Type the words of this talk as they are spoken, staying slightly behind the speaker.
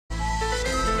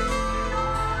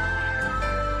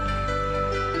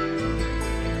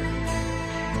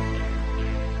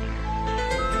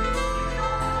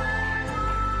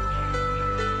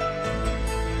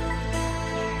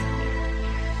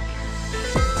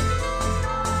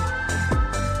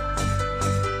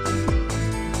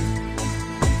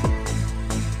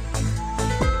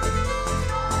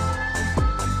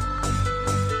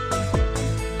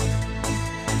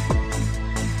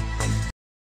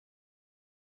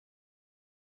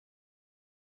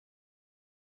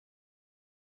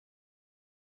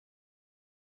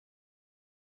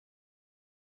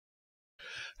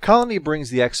Colony brings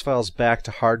the X-Files back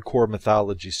to hardcore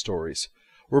mythology stories.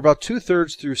 We're about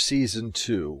 2/3 through Season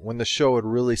 2, when the show had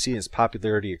really seen its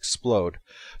popularity explode.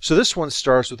 So this one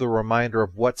starts with a reminder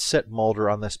of what set Mulder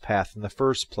on this path in the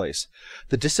first place,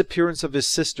 the disappearance of his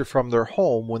sister from their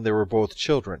home when they were both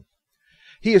children.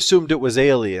 He assumed it was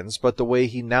aliens, but the way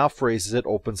he now phrases it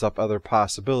opens up other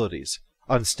possibilities,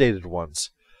 unstated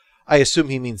ones. I assume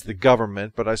he means the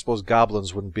government, but I suppose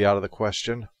goblins wouldn't be out of the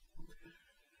question.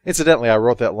 Incidentally, I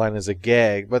wrote that line as a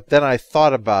gag, but then I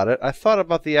thought about it. I thought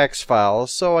about the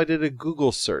X-Files, so I did a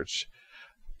Google search.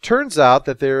 Turns out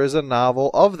that there is a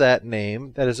novel of that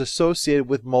name that is associated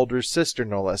with Mulder's sister,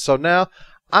 no less. So now,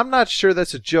 I'm not sure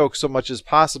that's a joke so much as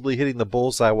possibly hitting the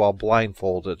bullseye while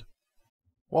blindfolded.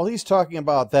 While he's talking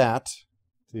about that,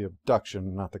 the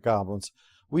abduction, not the goblins,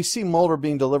 we see Mulder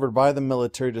being delivered by the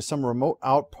military to some remote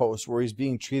outpost where he's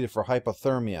being treated for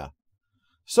hypothermia.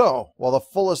 So, while the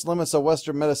fullest limits of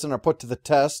Western medicine are put to the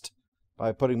test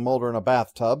by putting Mulder in a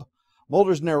bathtub,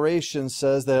 Mulder's narration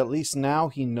says that at least now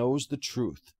he knows the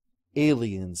truth.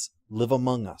 Aliens live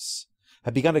among us,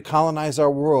 have begun to colonize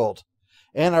our world,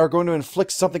 and are going to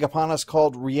inflict something upon us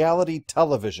called reality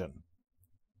television.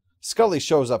 Scully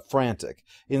shows up frantic,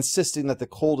 insisting that the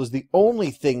cold is the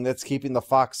only thing that's keeping the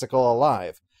foxicle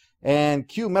alive, and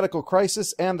cue medical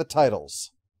crisis and the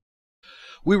titles.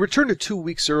 We return to 2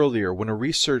 weeks earlier when a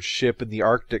research ship in the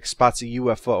Arctic spots a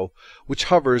UFO, which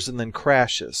hovers and then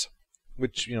crashes.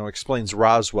 Which, explains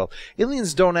Roswell.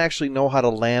 Aliens don't actually know how to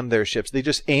land their ships. They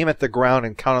just aim at the ground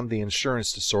and count on the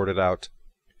insurance to sort it out.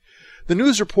 The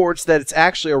news reports that it's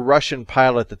actually a Russian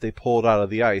pilot that they pulled out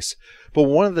of the ice, but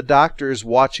when one of the doctors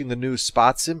watching the news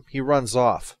spots him, he runs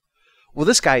off. Well,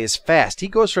 this guy is fast. He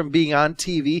goes from being on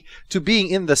TV to being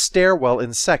in the stairwell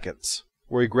in seconds,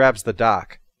 where he grabs the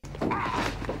doc.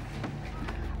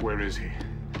 Where is he?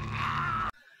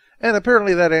 And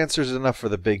apparently that answers enough for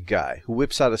the big guy, who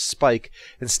whips out a spike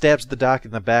and stabs the doc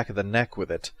in the back of the neck with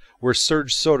it, where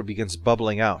surge soda begins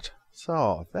bubbling out.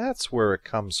 So, that's where it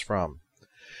comes from.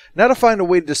 Now to find a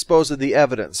way to dispose of the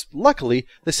evidence. Luckily,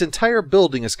 this entire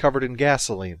building is covered in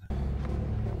gasoline.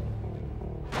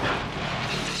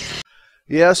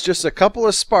 Yes, just a couple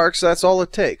of sparks, that's all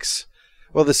it takes.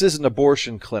 Well, this is an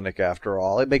abortion clinic after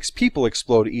all. It makes people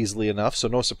explode easily enough, so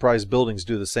no surprise buildings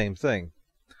do the same thing.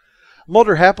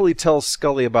 Mulder happily tells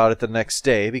Scully about it the next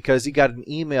day because he got an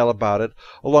email about it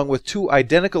along with 2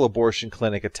 identical abortion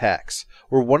clinic attacks,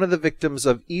 where one of the victims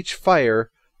of each fire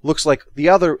looks like the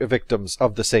other victims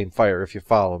of the same fire, if you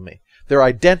follow me. They're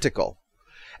identical,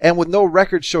 and with no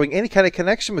records showing any kind of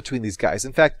connection between these guys.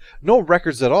 In fact, no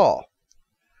records at all.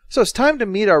 So it's time to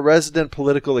meet our resident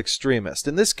political extremist.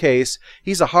 In this case,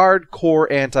 he's a hardcore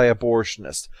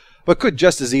anti-abortionist, but could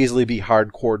just as easily be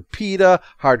hardcore PETA,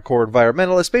 hardcore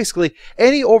environmentalist, basically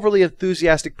any overly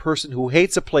enthusiastic person who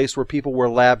hates a place where people wear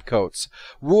lab coats.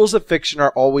 Rules of fiction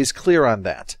are always clear on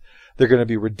that. They're going to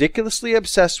be ridiculously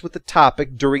obsessed with the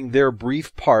topic during their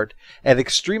brief part and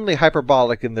extremely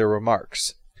hyperbolic in their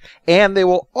remarks. And they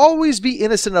will always be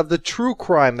innocent of the true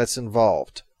crime that's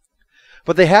involved.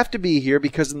 But they have to be here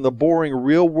because in the boring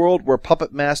real world where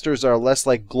puppet masters are less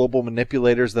like global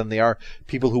manipulators than they are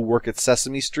people who work at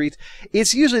Sesame Street,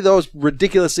 it's usually those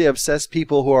ridiculously obsessed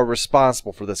people who are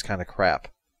responsible for this kind of crap.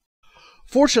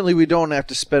 Fortunately, we don't have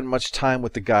to spend much time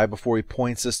with the guy before he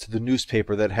points us to the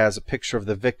newspaper that has a picture of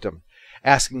the victim,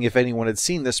 asking if anyone had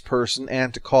seen this person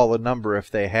and to call a number if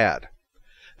they had.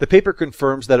 The paper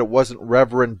confirms that it wasn't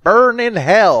Reverend Burn in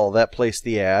Hell that placed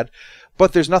the ad,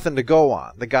 but there's nothing to go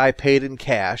on. The guy paid in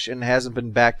cash and hasn't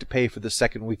been back to pay for the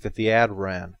second week that the ad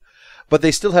ran. But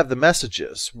they still have the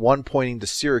messages, one pointing to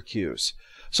Syracuse.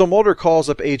 So Mulder calls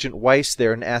up Agent Weiss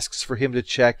there and asks for him to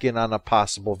check in on a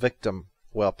possible victim.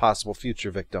 Well, possible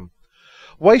future victim.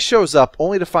 Weiss shows up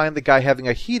only to find the guy having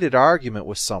a heated argument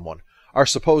with someone, our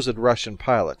supposed Russian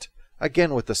pilot,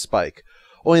 again with the spike.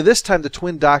 Only this time the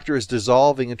twin doctor is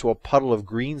dissolving into a puddle of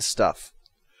green stuff.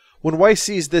 When Weiss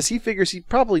sees this, he figures he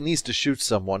probably needs to shoot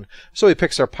someone, so he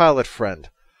picks our pilot friend.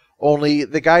 Only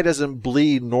the guy doesn't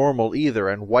bleed normal either,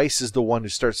 and Weiss is the one who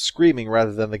starts screaming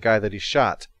rather than the guy that he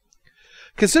shot.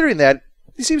 Considering that,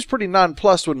 he seems pretty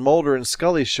nonplussed when Mulder and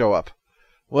Scully show up.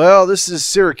 Well, this is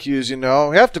Syracuse, We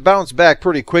have to bounce back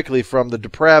pretty quickly from the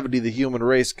depravity the human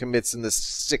race commits in this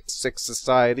sick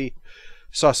society.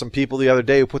 Saw some people the other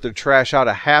day who put their trash out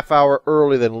a half hour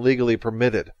earlier than legally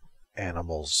permitted.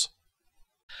 Animals.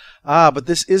 Ah, but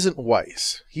this isn't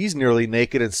Weiss. He's nearly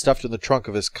naked and stuffed in the trunk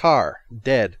of his car,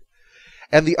 dead.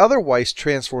 And the other Weiss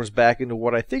transforms back into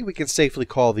what I think we can safely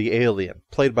call the alien,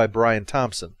 played by Brian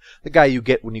Thompson, the guy you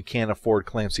get when you can't afford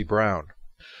Clancy Brown.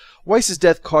 Weiss's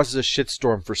death causes a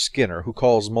shitstorm for Skinner, who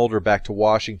calls Mulder back to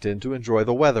Washington to enjoy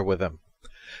the weather with him.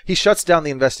 He shuts down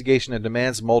the investigation and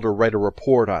demands Mulder write a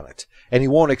report on it, and he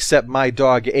won't accept "my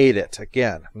dog ate it"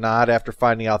 again, not after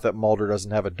finding out that Mulder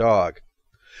doesn't have a dog.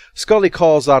 Scully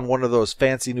calls on one of those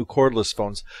fancy new cordless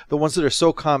phones, the ones that are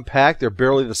so compact they're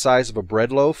barely the size of a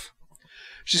bread loaf.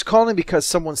 She's calling because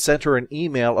someone sent her an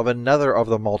email of another of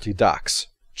the multi-docs.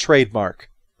 Trademark.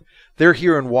 They're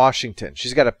here in Washington.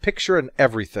 She's got a picture and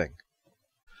everything.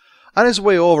 On his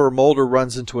way over, Mulder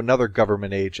runs into another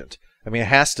government agent. It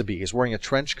has to be. He's wearing a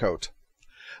trench coat.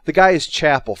 The guy is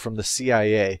Chappell from the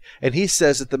CIA, and he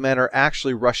says that the men are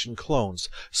actually Russian clones,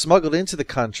 smuggled into the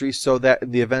country so that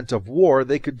in the event of war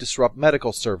they could disrupt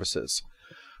medical services.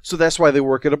 So that's why they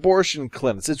work at abortion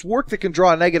clinics. It's work that can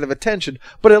draw negative attention,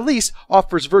 but at least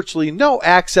offers virtually no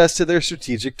access to their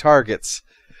strategic targets.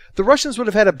 The Russians would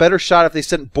have had a better shot if they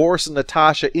sent Boris and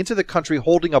Natasha into the country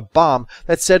holding a bomb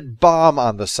that said "bomb"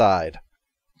 on the side.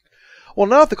 Well,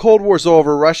 now that the Cold War's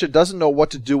over, Russia doesn't know what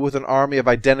to do with an army of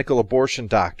identical abortion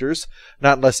doctors,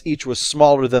 not unless each was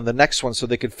smaller than the next one so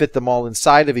they could fit them all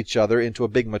inside of each other into a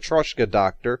big Matryoshka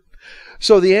doctor.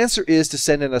 So the answer is to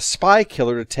send in a spy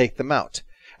killer to take them out,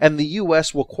 and the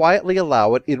U.S. will quietly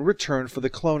allow it in return for the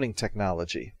cloning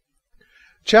technology.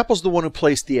 Chappell's the one who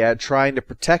placed the ad trying to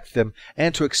protect them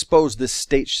and to expose this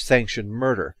state-sanctioned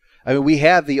murder. We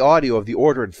have the audio of the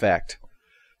order, in fact.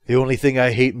 "The only thing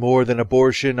I hate more than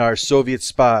abortion are Soviet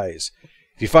spies.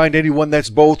 If you find anyone that's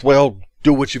both, well,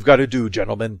 do what you've got to do,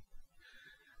 gentlemen."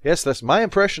 Yes, that's my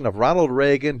impression of Ronald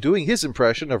Reagan doing his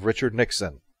impression of Richard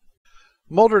Nixon.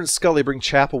 Mulder and Scully bring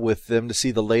Chappell with them to see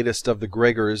the latest of the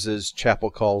Gregors, as Chappell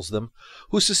calls them,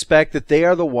 who suspect that they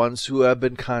are the ones who have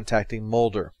been contacting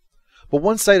Mulder. But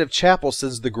one sight of Chappell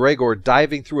sends the Gregor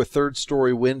diving through a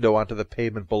third-story window onto the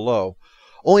pavement below,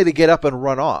 only to get up and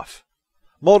run off.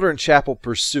 Mulder and Chappell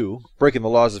pursue. Breaking the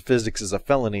laws of physics is a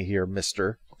felony here,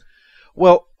 mister.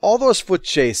 Well, all those foot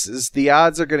chases, the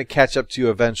odds are going to catch up to you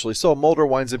eventually, so Mulder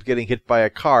winds up getting hit by a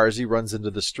car as he runs into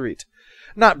the street.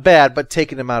 Not bad, but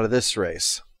taking him out of this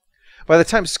race. By the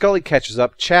time Scully catches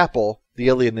up, Chappell, the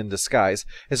alien in disguise,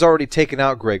 has already taken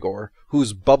out Gregor,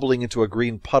 who's bubbling into a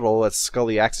green puddle that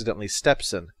Scully accidentally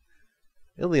steps in.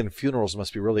 Alien funerals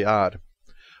must be really odd.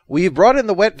 "We've brought in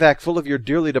the wet vac full of your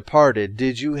dearly departed.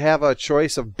 Did you have a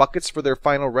choice of buckets for their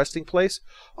final resting place?"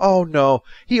 "Oh, no.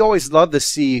 He always loved the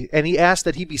sea, and he asked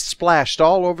that he be splashed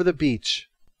all over the beach."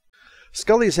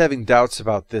 Scully is having doubts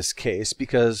about this case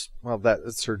because, well,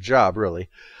 that's her job, really.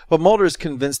 But Mulder is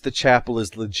convinced that Chappell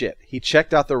is legit. He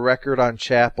checked out the record on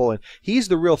Chappell, and he's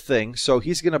the real thing, so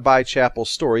he's going to buy Chappell's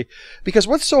story, because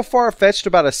what's so far-fetched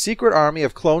about a secret army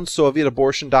of cloned Soviet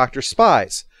abortion doctor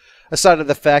spies? Aside of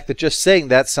the fact that just saying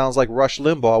that sounds like Rush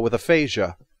Limbaugh with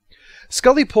aphasia.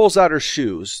 Scully pulls out her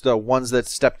shoes, the ones that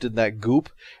stepped in that goop,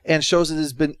 and shows it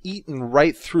has been eaten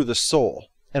right through the sole.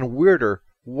 And weirder,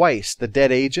 Weiss, the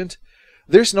dead agent,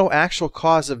 there's no actual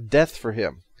cause of death for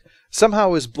him.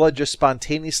 Somehow his blood just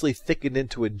spontaneously thickened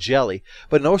into a jelly,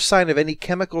 but no sign of any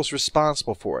chemicals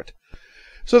responsible for it.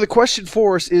 So the question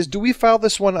for us is, do we file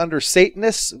this one under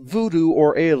Satanists, voodoo,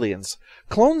 or aliens?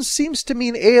 Clones seems to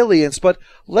mean aliens, but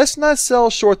let's not sell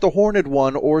short the Horned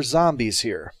One or zombies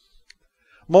here.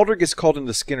 Mulder gets called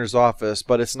into Skinner's office,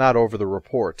 but it's not over the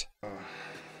report.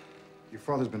 Your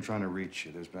father's been trying to reach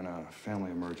you. There's been a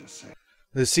family emergency.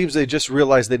 It seems they just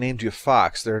realized they named you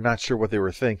Fox. They're not sure what they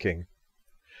were thinking.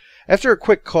 After a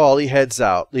quick call, he heads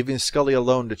out, leaving Scully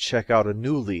alone to check out a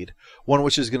new lead, one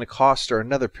which is going to cost her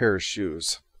another pair of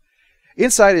shoes.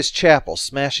 Inside is Chappell,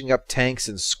 smashing up tanks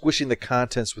and squishing the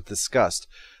contents with disgust,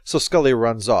 so Scully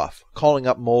runs off, calling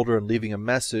up Mulder and leaving a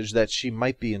message that she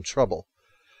might be in trouble.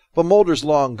 But Mulder's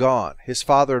long gone. His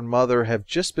father and mother have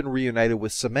just been reunited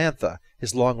with Samantha,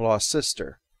 his long-lost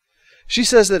sister. She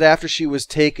says that after she was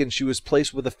taken, she was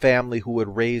placed with a family who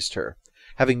had raised her,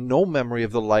 having no memory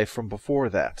of the life from before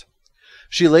that.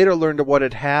 She later learned of what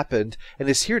had happened and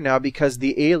is here now because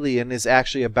the alien is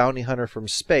actually a bounty hunter from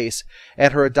space,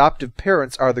 and her adoptive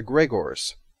parents are the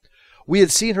Gregors. We had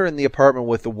seen her in the apartment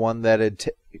with the one that had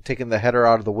taken the header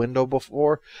out of the window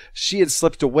before. She had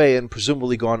slipped away and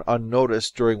presumably gone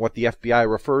unnoticed during what the FBI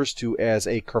refers to as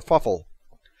a kerfuffle.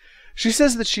 She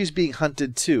says that she's being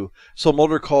hunted too, so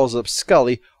Mulder calls up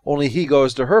Scully, only he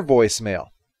goes to her voicemail.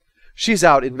 She's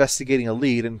out investigating a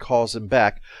lead and calls him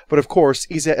back, but of course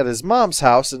he's at his mom's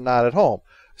house and not at home,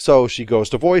 so she goes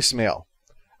to voicemail.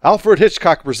 Alfred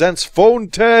Hitchcock presents phone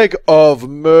tag of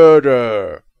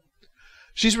murder.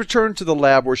 She's returned to the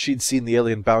lab where she'd seen the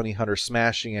alien bounty hunter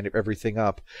smashing everything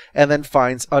up, and then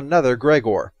finds another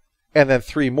Gregor. And then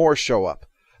 3 more show up.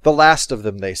 The last of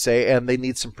them, they say, and they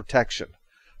need some protection.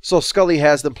 So Scully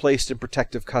has them placed in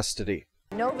protective custody.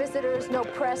 No visitors, no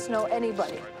press, no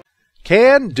anybody.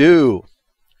 Can do.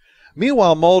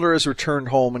 Meanwhile, Mulder has returned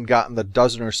home and gotten the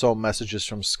dozen or so messages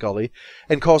from Scully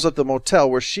and calls up the motel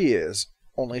where she is.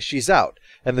 Only she's out,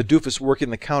 and the doofus working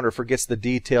the counter forgets the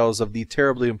details of the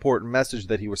terribly important message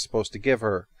that he was supposed to give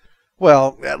her.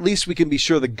 Well, at least we can be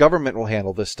sure the government will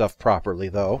handle this stuff properly,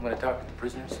 though. I'm going to talk to the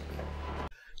prisoners.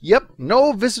 Yep,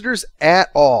 no visitors at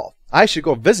all. I should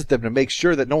go visit them to make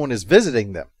sure that no one is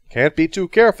visiting them. Can't be too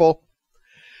careful.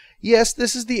 Yes,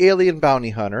 this is the alien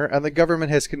bounty hunter, and the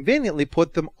government has conveniently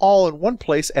put them all in one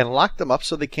place and locked them up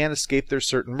so they can't escape their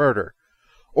certain murder.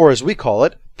 Or as we call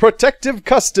it, protective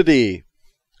custody.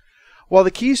 While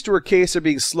the keys to her case are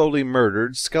being slowly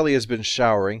murdered, Scully has been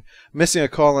showering, missing a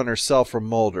call on herself from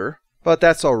Mulder. But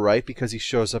that's all right because he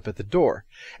shows up at the door.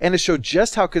 And to show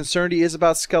just how concerned he is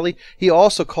about Scully, he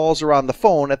also calls her on the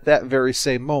phone at that very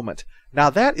same moment.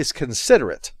 Now that is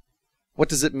considerate. What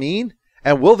does it mean?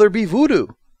 And will there be voodoo?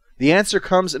 The answer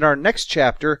comes in our next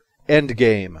chapter,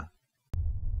 Endgame.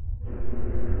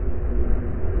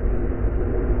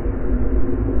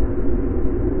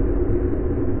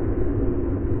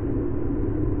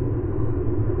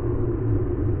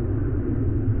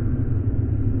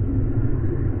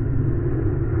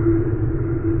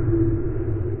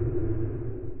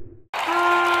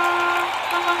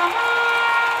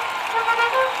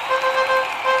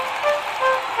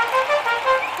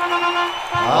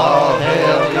 All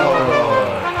hail the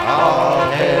Overlord!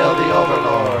 All hail the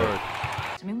Overlord!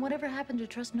 I mean, whatever happened to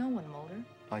trust no one, Mulder?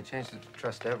 I changed it to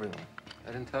trust everyone.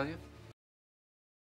 I didn't tell you?